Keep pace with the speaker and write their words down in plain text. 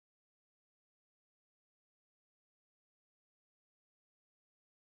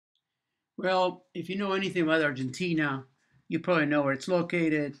Well, if you know anything about Argentina, you probably know where it's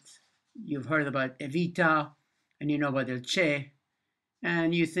located. You've heard about Evita, and you know about El Che,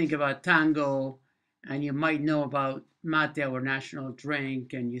 and you think about tango, and you might know about mate, our national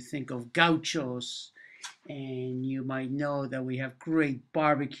drink, and you think of gauchos, and you might know that we have great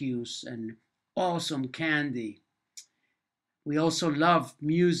barbecues and awesome candy. We also love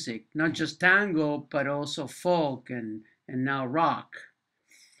music, not just tango, but also folk and now rock.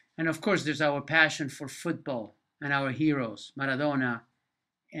 And of course, there's our passion for football and our heroes, Maradona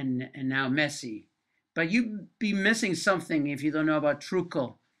and now Messi. But you'd be missing something if you don't know about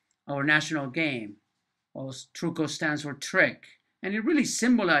Truco, our national game. Well, Truco stands for trick. And it really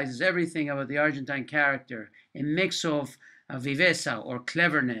symbolizes everything about the Argentine character, a mix of viveza or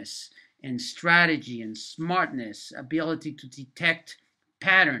cleverness and strategy and smartness, ability to detect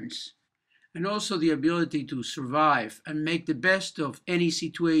patterns, and also the ability to survive and make the best of any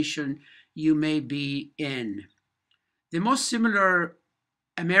situation you may be in. The most similar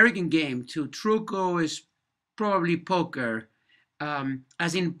American game to Truco is probably poker.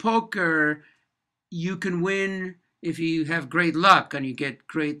 As in poker, you can win if you have great luck and you get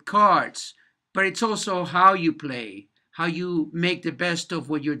great cards, but it's also how you play, how you make the best of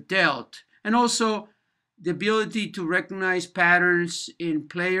what you're dealt, and also the ability to recognize patterns in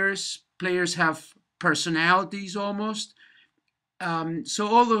players. Players have personalities almost. So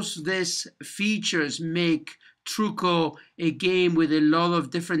all these features make Truco a game with a lot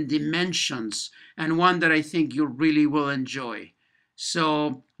of different dimensions and one that I think you really will enjoy.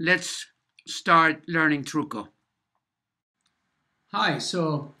 So let's start learning Truco. Hi,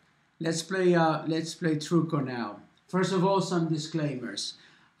 so let's play Truco now. First of all, some disclaimers.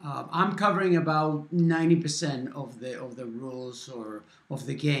 I'm covering about 90% of the rules or of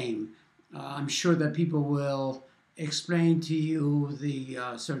the game. I'm sure that people will explain to you the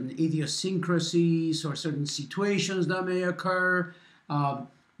certain idiosyncrasies or certain situations that may occur.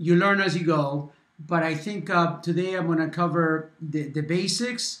 You learn as you go, but I think today I'm going to cover the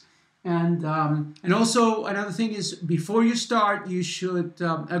basics. And also another thing is before you start, you should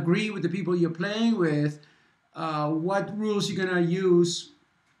agree with the people you're playing with what rules you're going to use,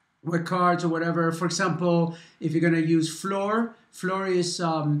 what cards or whatever. For example, if you're going to use floor is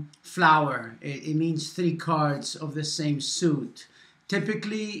flower. It means three cards of the same suit.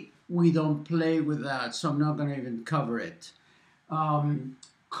 Typically, we don't play with that, so I'm not going to even cover it.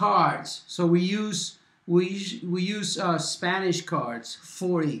 Cards. So we use Spanish cards,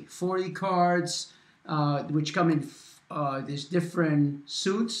 40 cards, which come in these different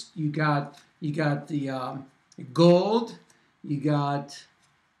suits. You got the gold, you got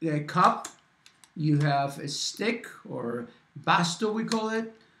a cup, you have a stick or basto we call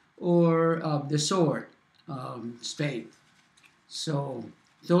it, or the sword, spade. So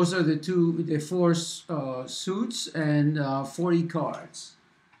those are the four suits and 40 cards.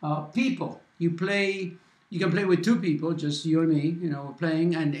 People, you can play with two people, just you and me,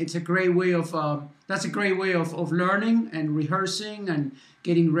 playing, and it's a great way of that's a great way of learning and rehearsing and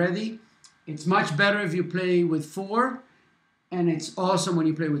getting ready. It's much better if you play with four, and it's awesome when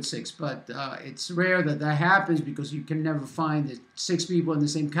you play with six, but it's rare that happens because you can never find the six people in the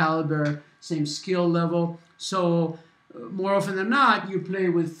same caliber, same skill level. So more often than not, you play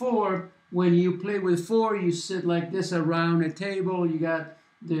with four. When you play with four, you sit like this around a table. You got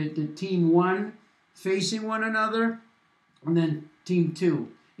the team one facing one another, and then team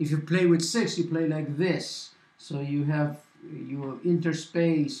two. If you play with six, you play like this. So you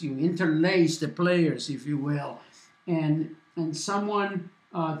interspace, you interlace the players, if you will, and someone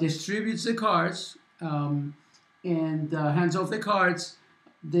distributes the cards and hands off the cards.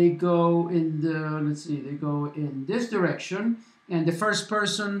 They go in they go in this direction, and the first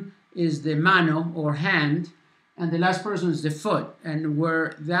person is the mano or hand, and the last person is the foot. And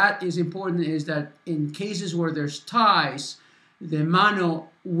where that is important is that in cases where there's ties, the mano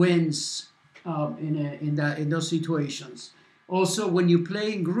wins in those situations. Also, when you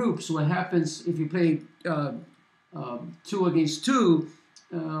play in groups, what happens if you play two against two?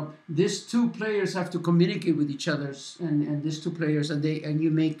 These two players have to communicate with each other, and these two players, and you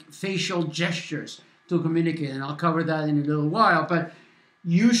make facial gestures to communicate. And I'll cover that in a little while. But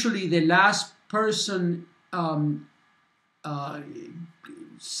usually, the last person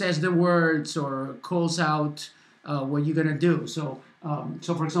says the words or calls out what you're gonna do. So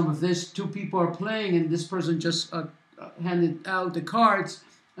for example, if these two people are playing and this person just handed out the cards,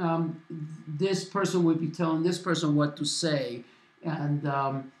 this person will be telling this person what to say, and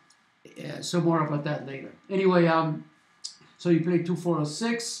so more about that later. Anyway, so you play 2, 4, or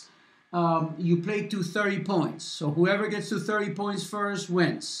 6. You play to 30 points. So whoever gets to 30 points first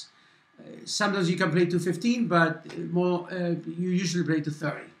wins. sometimes you can play to 15, but more you usually play to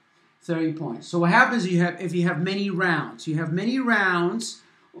 30 points. So what happens if you have many rounds? You have many rounds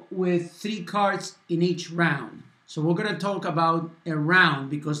with 3 cards in each round. So we're going to talk about a round,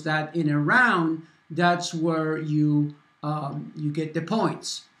 because that in a round, that's where you get the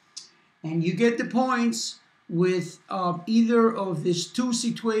points. And you get the points with either of these 2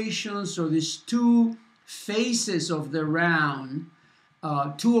 situations or these 2 phases of the round,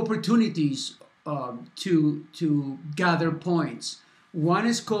 2 opportunities to gather points. One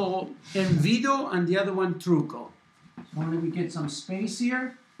is called Envido and the other one Truco. So let me get some space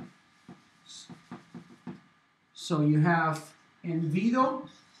here. So you have Envido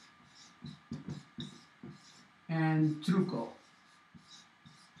and Truco.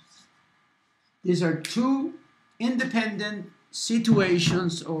 These are 2 independent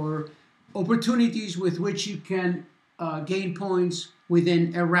situations or opportunities with which you can gain points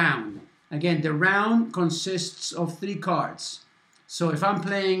within a round. Again, the round consists of 3 cards. So if I'm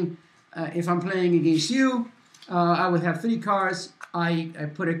playing against you, I would have 3 cards. I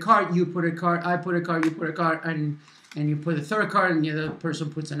put a card, you put a card, I put a card, you put a card, and you put a 3rd card, and the other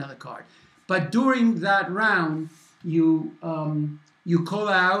person puts another card. But during that round, you call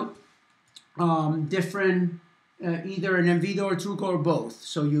out different either an Envido or Truco or both.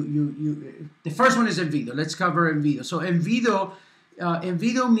 So the first one is Envido. Let's cover Envido. So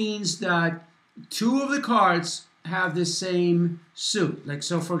Envido means that 2 of the cards have the same suit. Like,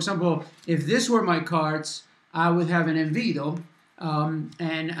 so for example, if this were my cards, I would have an Envido,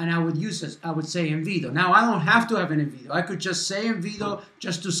 and I would use this. I would say Envido. Now I don't have to have an Envido. I could just say Envido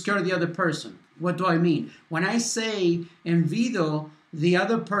just to scare the other person. What do I mean? When I say Envido, the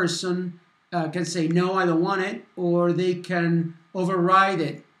other person can say, no, I don't want it, or they can override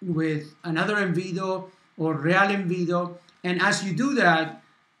it with another Envido or Real Envido. And as you do that,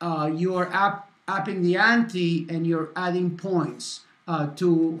 you are upping the ante and you're adding points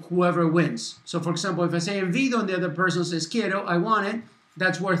to whoever wins. So for example, if I say Envido and the other person says Quiero, I want it,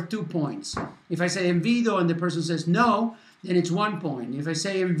 that's worth 2 points. If I say Envido and the person says no, then it's 1 point. If I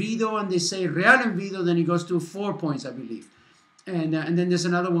say Envido and they say Real Envido, then it goes to 4 points, I believe. And then there's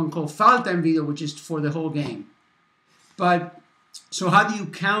another one called Falta Envido, which is for the whole game. But so how do you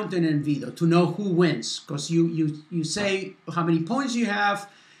count an Envido to know who wins? Because you say how many points you have,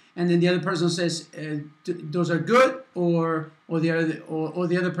 and then the other person says those are good, or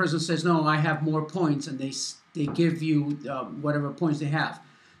the other person says no, I have more points, and they give you whatever points they have.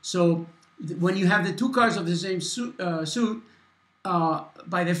 So when you have the 2 cards of the same suit,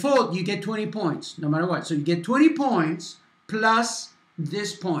 by default you get 20 points no matter what. So you get 20 points plus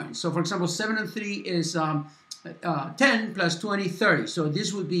this point. So for example, 7 and 3 is 10 plus 20, 30. So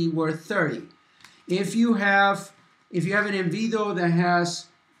this would be worth 30. If you have an Envido that has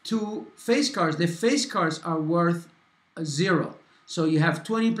 2 face cards, the face cards are worth 0. So you have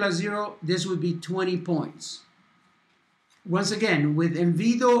 20 plus 0, this would be 20 points. Once again, with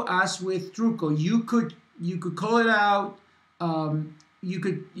Envido as with Truco, you could call it out. You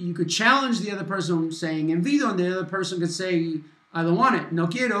could challenge the other person saying Envido, and the other person could say I don't want it, no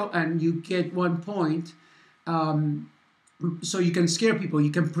quiero, and you get 1 point. So you can scare people.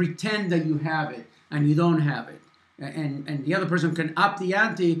 You can pretend that you have it and you don't have it, and the other person can up the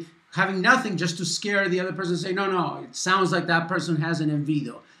ante, having nothing, just to scare the other person. Say no, it sounds like that person has an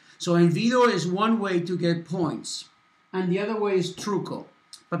Envido. So Envido is one way to get points, and the other way is Truco.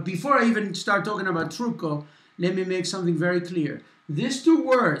 But before I even start talking about Truco, let me make something very clear. These 2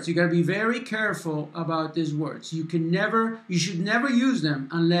 words, you got to be very careful about these words. You should never use them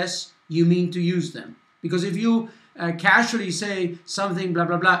unless you mean to use them. Because if you casually say something, blah,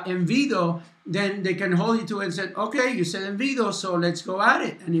 blah, blah, Envido, then they can hold you to it and say, okay, you said Envido, so let's go at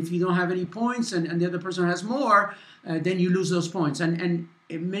it. And if you don't have any points and the other person has more, then you lose those points. And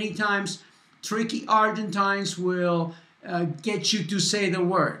many times, tricky Argentines will get you to say the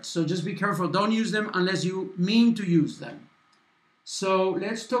words. So just be careful. Don't use them unless you mean to use them. So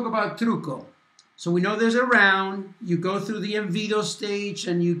let's talk about Truco. So we know there's a round. You go through the Envido stage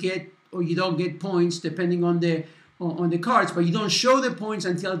and you get or you don't get points depending on the cards, but you don't show the points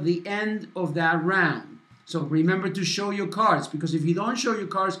until the end of that round. So remember to show your cards, because if you don't show your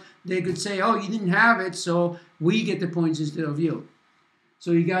cards, they could say, oh, you didn't have it, so we get the points instead of you.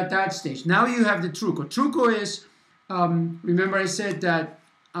 So you got that stage. Now you have the Truco. Truco is, remember I said that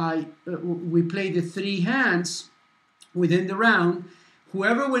we play the 3 hands within the round.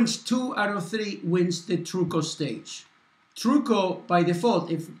 Whoever wins 2 out of 3 wins the Truco stage. Truco, by default,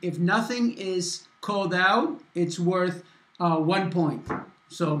 if nothing is called out, it's worth 1 point.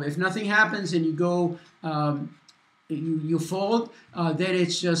 So if nothing happens and you go you fold, then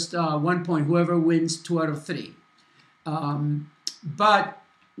it's just 1 point. Whoever wins 2 out of 3. But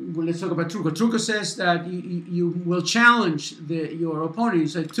well, let's talk about Truco. Truco says that you will challenge your opponent. You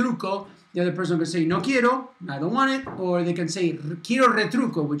say Truco, the other person can say no quiero, I don't want it, or they can say quiero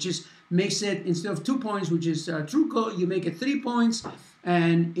retruco, which is makes it, instead of 2 points, which is Truco, you make it 3 points.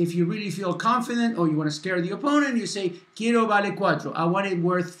 And if you really feel confident or you want to scare the opponent, you say quiero vale 4. I want it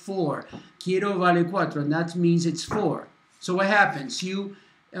worth 4. Quiero vale 4, and that means it's 4. So what happens? You,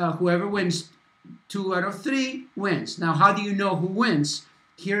 whoever wins 2 out of 3 wins. Now, how do you know who wins?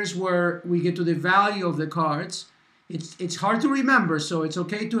 Here's where we get to the value of the cards. It's hard to remember, so it's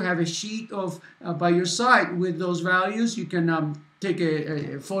okay to have a sheet of by your side with those values. You can take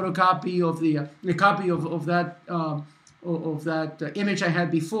a photocopy of a copy of that image I had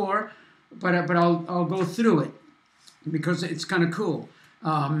before, but I'll go through it because it's kind of cool.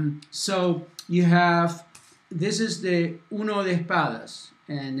 So you have, this is the uno de espadas,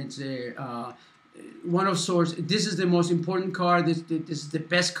 and it's a one of swords. This is the most important card. This is the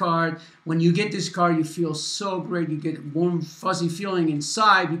best card. When you get this card, you feel so great. You get a warm, fuzzy feeling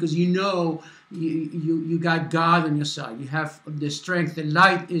inside because you know you got God on your side. You have the strength. The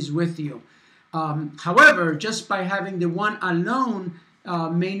light is with you. However, just by having the 1 alone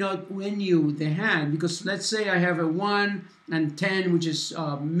may not win you the hand, because let's say I have a 1 and 10, which is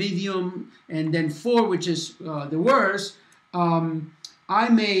medium, and then 4, which is the worst. I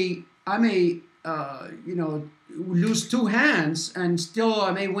may lose 2 hands, and still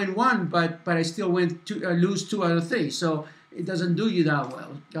I may win 1, but I still lose 2 out of 3. So it doesn't do you that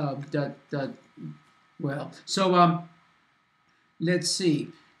well. So let's see.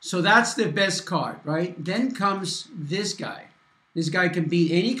 So that's the best card, right? Then comes this guy. This guy can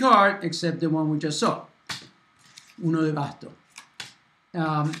beat any card except the one we just saw. Uno de basto.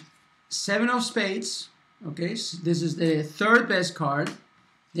 7 of spades. Okay, so this is the 3rd best card.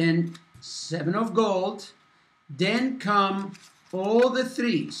 Then 7 of gold. Then come all the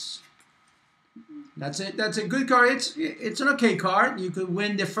 3s. That's it. That's a good card. It's an okay card. You could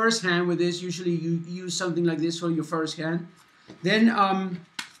win the first hand with this. Usually you use something like this for your first hand. Then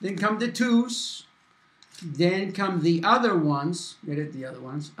come the 2s. Then come the other ones. Get it? The other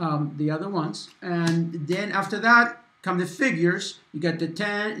ones. And then after that come the figures. You got the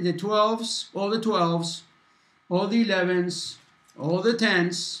 10, the 12s, all the 12s, all the 11s, all the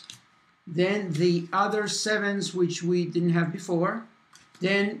 10s. Then the other 7s, which we didn't have before.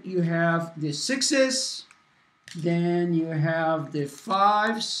 Then you have the 6s. Then you have the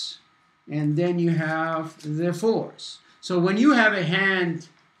 5s. And then you have the 4s. So when you have a hand,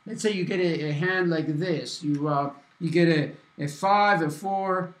 let's say you get a hand like this, you get a 5, a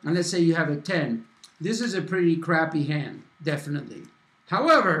 4, and let's say you have a 10. This is a pretty crappy hand, definitely.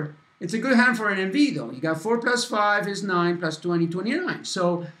 However, it's a good hand for an envido. You got 4 plus 5 is 9, plus 20, 29.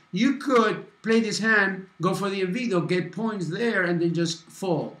 So you could play this hand, go for the envido, get points there, and then just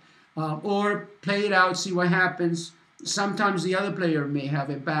fold. Or play it out, see what happens. Sometimes the other player may have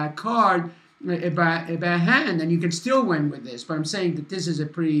a bad card, a bad hand, and you can still win with this. But I'm saying that this is a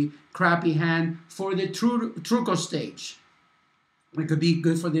pretty crappy hand for the Truco stage. It could be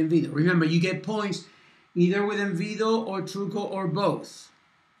good for the envido. Remember, you get points either with envido or Truco or both.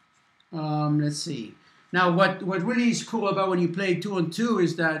 Let's see. Now, what really is cool about when you play 2-on-2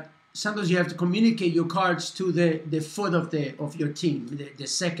 is that sometimes you have to communicate your cards to the foot of your team, the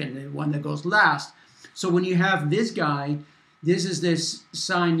second, the one that goes last. So when you have this guy, this is this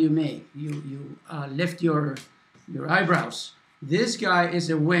sign you make. You lift your eyebrows. This guy is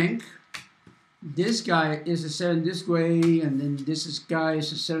a wink. This guy is a 7 this way, and then guy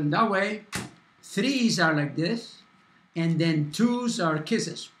is a 7 that way. 3s are like this, and then 2s are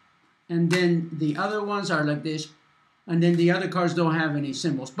kisses. And then the other ones are like this, and then the other cards don't have any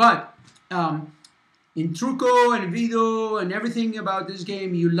symbols. But in Truco and Envido and everything about this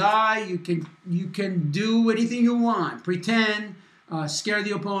game, you lie, you can do anything you want, pretend, scare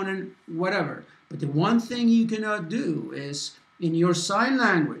the opponent, whatever. But the one thing you cannot do is, in your sign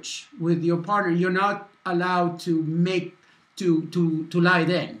language with your partner, you're not allowed to lie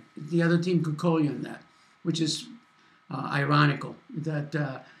then. The other team could call you on that, which is ironical.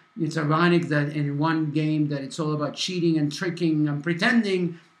 That it's ironic that in one game that it's all about cheating and tricking and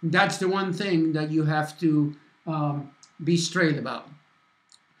pretending. That's the one thing that you have to be straight about.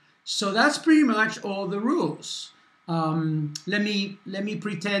 So that's pretty much all the rules. Let me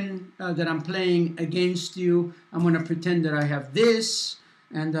pretend that I'm playing against you. I'm going to pretend that I have this,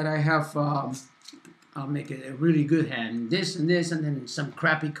 and that I have, I'll make it a really good hand, this, and then some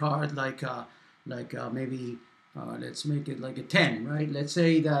crappy card like maybe, let's make it like a 10, right? Let's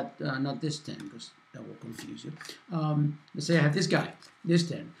say that, not this 10, because that will confuse you. Let's say I have this guy, this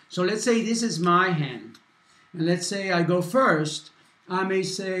 10. So let's say this is my hand. And let's say I go first. I may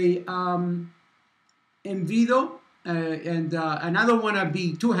say Envido, and I don't want to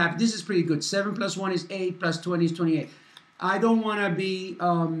be too happy. This is pretty good. 7 plus 1 is 8, plus 20 is 28. I don't want to be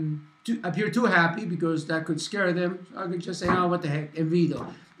appear too happy because that could scare them. So I could just say, oh, what the heck,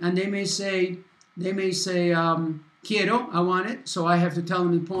 Envido. And they may say, quiero, I want it. So I have to tell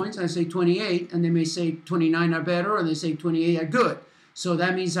them the points. I say 28, and they may say 29 are better, or they say 28 are good. So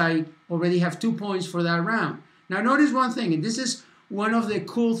that means I already have 2 points for that round. Now notice one thing, and this is one of the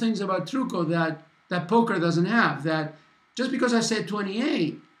cool things about Truco that poker doesn't have, that just because I said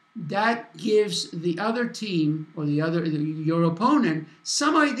 28, that gives the other team or your opponent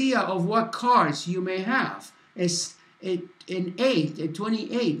some idea of what cards you may have. It's an 8, a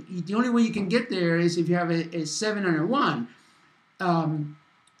 28. The only way you can get there is if you have a 7 and a 1.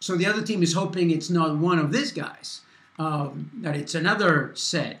 So the other team is hoping it's not one of these guys, that it's another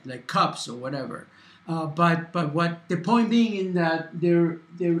set, like cups or whatever. But what the point being in that there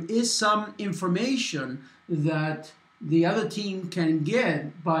is some information that the other team can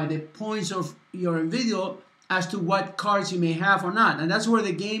get by the points of your Envido as to what cards you may have or not. And that's where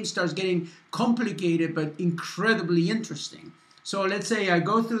the game starts getting complicated but incredibly interesting. So let's say I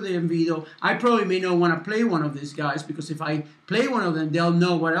go through the Envido. I probably may not want to play one of these guys because if I play one of them, they'll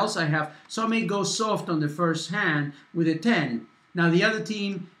know what else I have. So I may go soft on the first hand with a 10. Now the other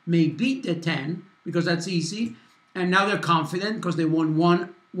team may beat the 10 because that's easy. And now they're confident because they won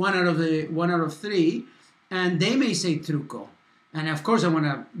one out of 3. And they may say Truco. And of course I want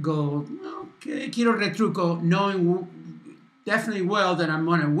to go, okay, quiero retruco, knowing definitely well that I'm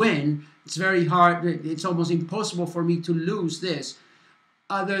going to win. It's very hard. It's almost impossible for me to lose this.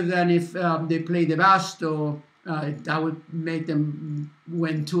 Other than if they play the basto, that would make them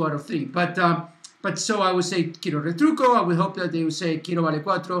win 2 out of 3. But so I would say quiero retruco. I would hope that they would say quiero vale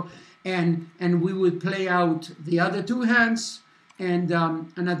 4. And we would play out the other 2 hands. And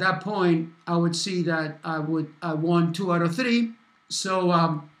at that point, I would see that I won 2 out of 3. So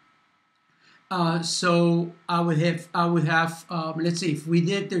I would have let's see, if we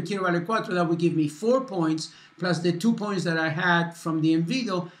did the quiero vale 4, that would give me 4 points plus the 2 points that I had from the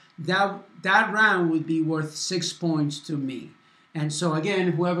Envido. That round would be worth 6 points to me. And so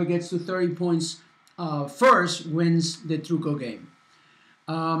again, whoever gets to 30 points first wins the Truco game.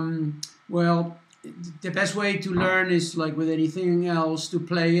 Well, the best way to learn is like with anything else, to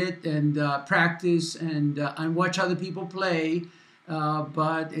play it and practice and watch other people play.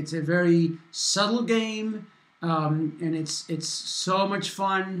 But it's a very subtle game, and it's so much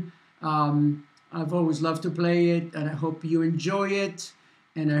fun. I've always loved to play it, and I hope you enjoy it,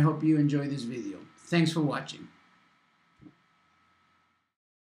 and I hope you enjoy this video. Thanks for watching.